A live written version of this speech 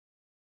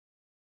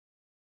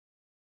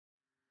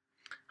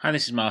Hi,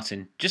 this is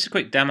Martin. Just a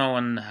quick demo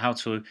on how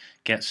to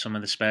get some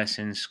of the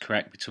spacings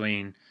correct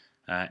between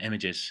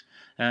images.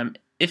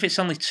 If it's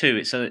only two,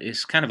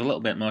 it's kind of a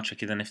little bit more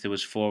tricky than if there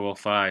was four or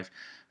five.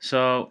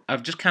 So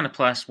I've just kind of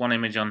placed one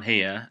image on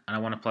here, and I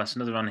want to place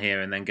another on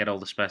here, and then get all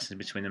the spacings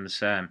between them the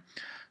same.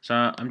 So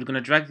I'm going to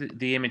drag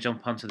the image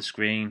up onto the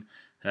screen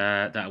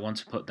that I want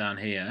to put down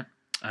here.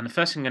 And the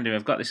first thing I'm going to do,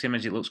 I've got this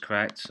image, it looks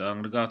correct, so I'm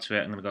going to go to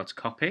it, I'm going to go to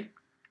copy.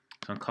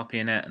 So I'm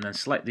copying it, and then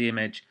select the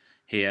image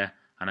here,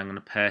 and I'm going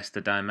to paste the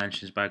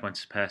dimensions by going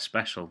to paste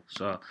special.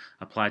 So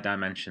apply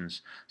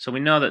dimensions. So we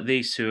know that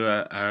these two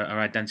are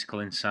identical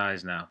in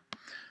size now.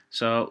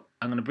 So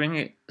I'm going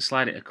to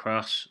slide it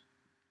across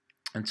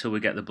until we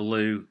get the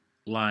blue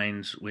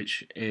lines,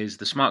 which is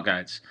the smart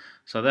guides.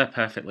 So they're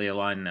perfectly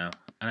aligned now.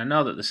 And I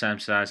know that they're the same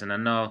size, and I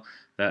know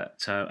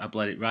that I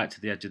bled it right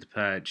to the edge of the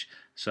page.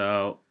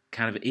 So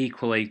kind of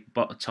equally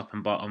top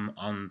and bottom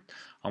on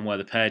where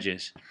the page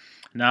is.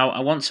 Now I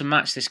want to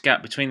match this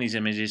gap between these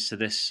images to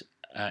this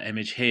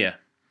image here.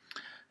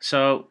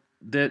 So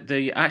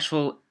the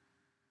actual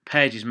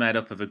page is made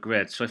up of a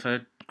grid. So if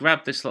I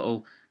grab this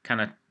little kind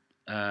of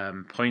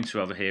pointer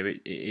over here,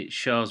 it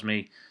shows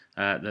me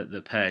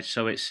the page.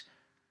 So it's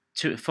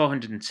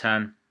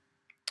 410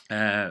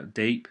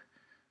 deep,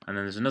 and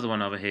then there's another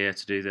one over here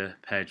to do the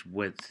page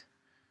width,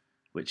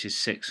 which is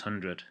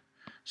 600.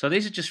 So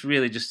these are just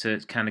really just to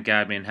kind of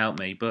guide me and help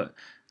me, but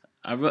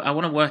I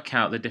want to work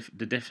out the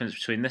difference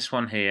between this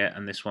one here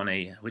and this one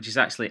here, which is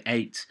actually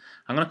 8.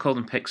 I'm going to call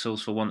them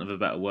pixels for want of a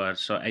better word,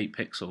 so 8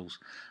 pixels.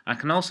 I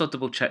can also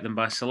double check them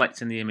by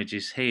selecting the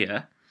images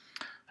here,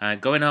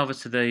 going over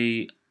to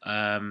the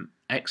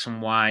X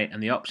and Y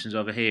and the options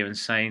over here and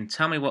saying,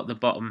 tell me what the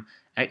bottom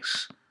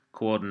X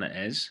coordinate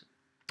is,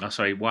 oh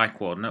sorry, Y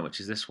coordinate, which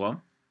is this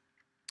one,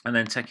 and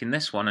then taking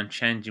this one and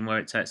changing where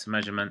it takes the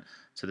measurement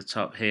to the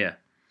top here.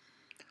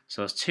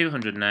 So it's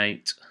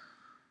 208.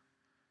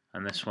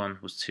 And this one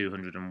was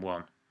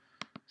 201.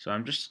 So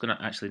I'm just going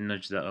to actually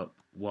nudge that up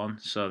 1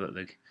 so that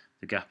the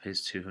gap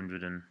is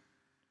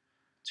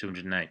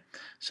 208.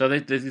 So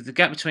the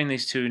gap between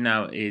these two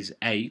now is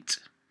 8.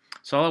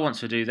 So all I want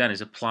to do then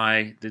is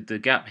apply the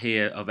gap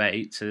here of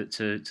 8 to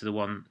the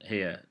one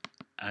here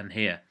and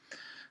here.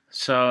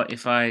 So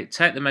if I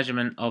take the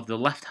measurement of the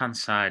left hand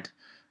side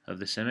of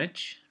this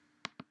image,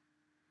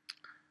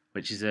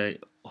 which is a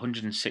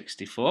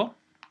 164,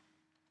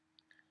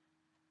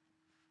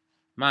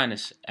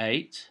 minus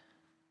 8,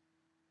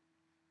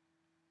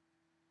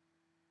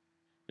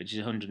 which is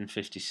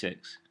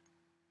 156.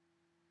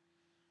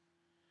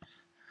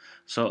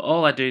 So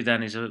all I do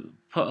then is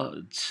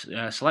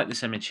select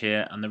this image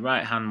here, and the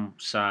right hand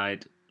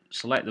side,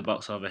 select the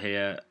box over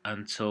here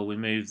until we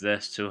move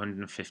this to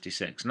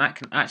 156, and that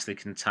can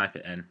type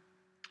it in.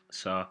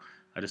 So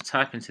I just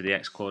type into the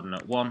X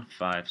coordinate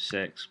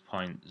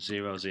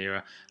 156.00,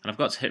 and I've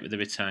got to hit with the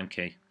return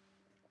key.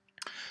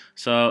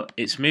 So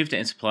it's moved it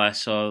into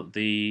place, so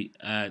the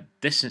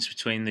distance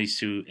between these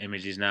two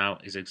images now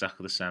is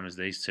exactly the same as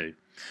these two.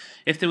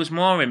 If there was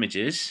more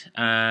images,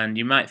 and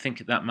you might think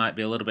that might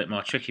be a little bit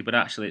more tricky, but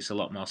actually it's a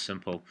lot more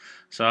simple.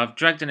 So I've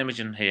dragged an image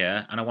in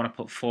here, and I want to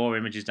put 4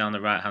 images down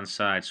the right hand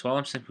side. So all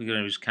I'm simply going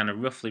to do is kind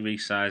of roughly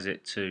resize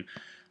it to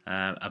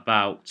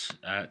about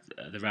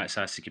the right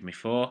size to give me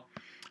 4.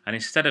 And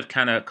instead of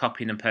kind of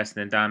copying and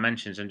pasting the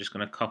dimensions, I'm just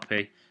going to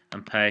copy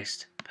and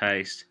paste,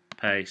 paste,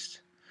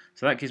 paste.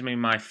 So that gives me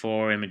my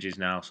 4 images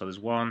now. So there's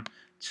 1,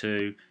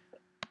 2,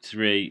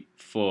 3,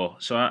 4.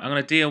 So I'm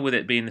going to deal with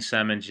it being the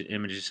same image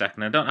in a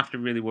second. I don't have to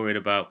really worry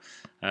about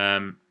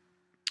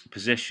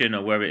position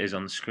or where it is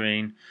on the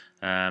screen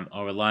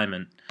or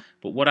alignment.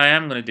 But what I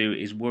am going to do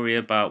is worry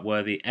about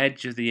where the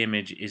edge of the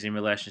image is in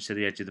relation to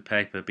the edge of the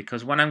paper,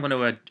 because when I'm going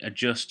to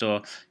adjust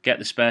or get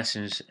the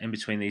spacings in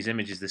between these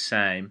images the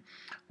same,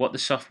 what the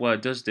software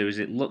does do is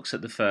it looks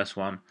at the first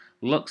one,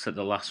 looks at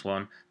the last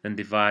one, then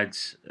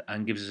divides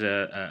and gives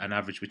us an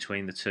average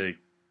between the two.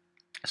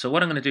 So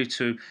what I'm going to do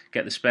to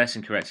get the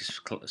spacing correct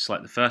is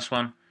select the first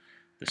one,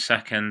 the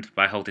second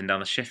by holding down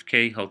the shift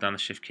key, hold down the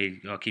shift key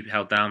or keep it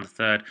held down, the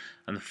third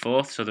and the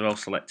fourth, so they're all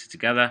selected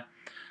together.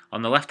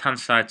 On the left hand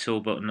side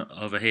tool button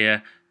over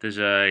here, there's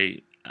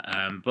a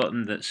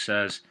button that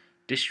says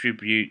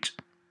distribute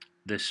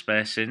the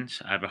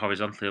spacings either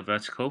horizontally or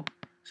vertical.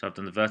 So I've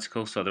done the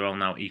vertical, so they're all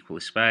now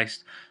equally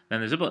spaced. Then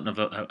there's a button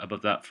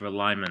above that for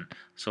alignment.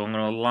 So I'm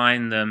going to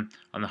align them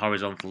on the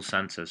horizontal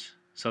centers.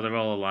 So they're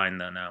all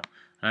aligned there now.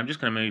 And I'm just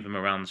going to move them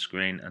around the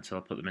screen until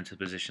I put them into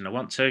the position I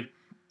want to.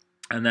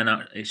 And then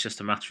it's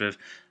just a matter of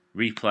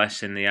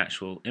replacing the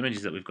actual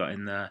images that we've got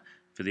in there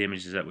for the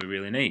images that we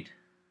really need.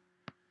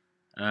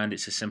 And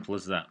it's as simple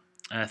as that.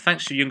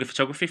 Thanks to Younger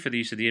Photography for the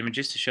use of the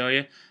images to show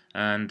you,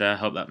 and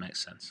hope that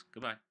makes sense.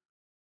 Goodbye.